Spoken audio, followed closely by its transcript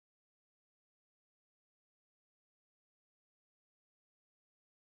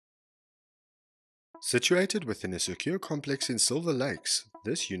Situated within a secure complex in Silver Lakes,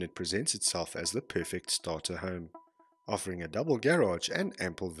 this unit presents itself as the perfect starter home, offering a double garage and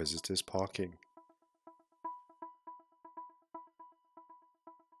ample visitors parking.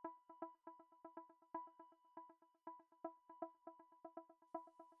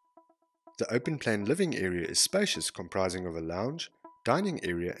 The open-plan living area is spacious, comprising of a lounge, dining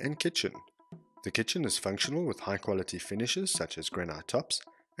area and kitchen. The kitchen is functional with high-quality finishes such as granite tops,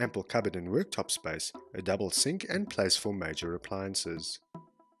 ample cupboard and worktop space, a double sink and place for major appliances.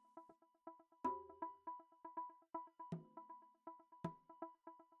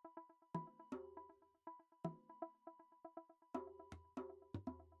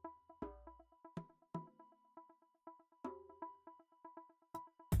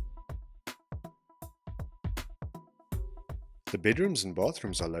 The bedrooms and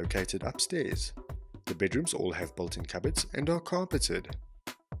bathrooms are located upstairs. The bedrooms all have built-in cupboards and are carpeted.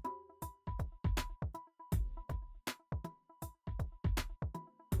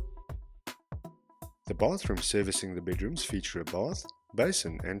 The bathrooms servicing the bedrooms feature a bath,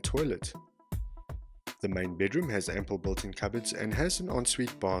 basin and toilet. The main bedroom has ample built-in cupboards and has an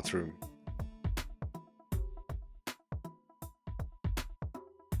ensuite bathroom.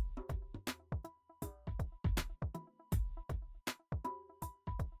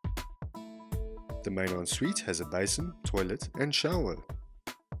 The main ensuite has a basin, toilet and shower.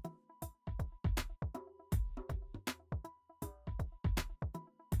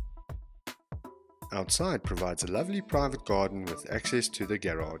 Outside provides a lovely private garden with access to the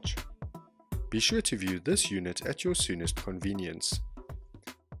garage. Be sure to view this unit at your soonest convenience.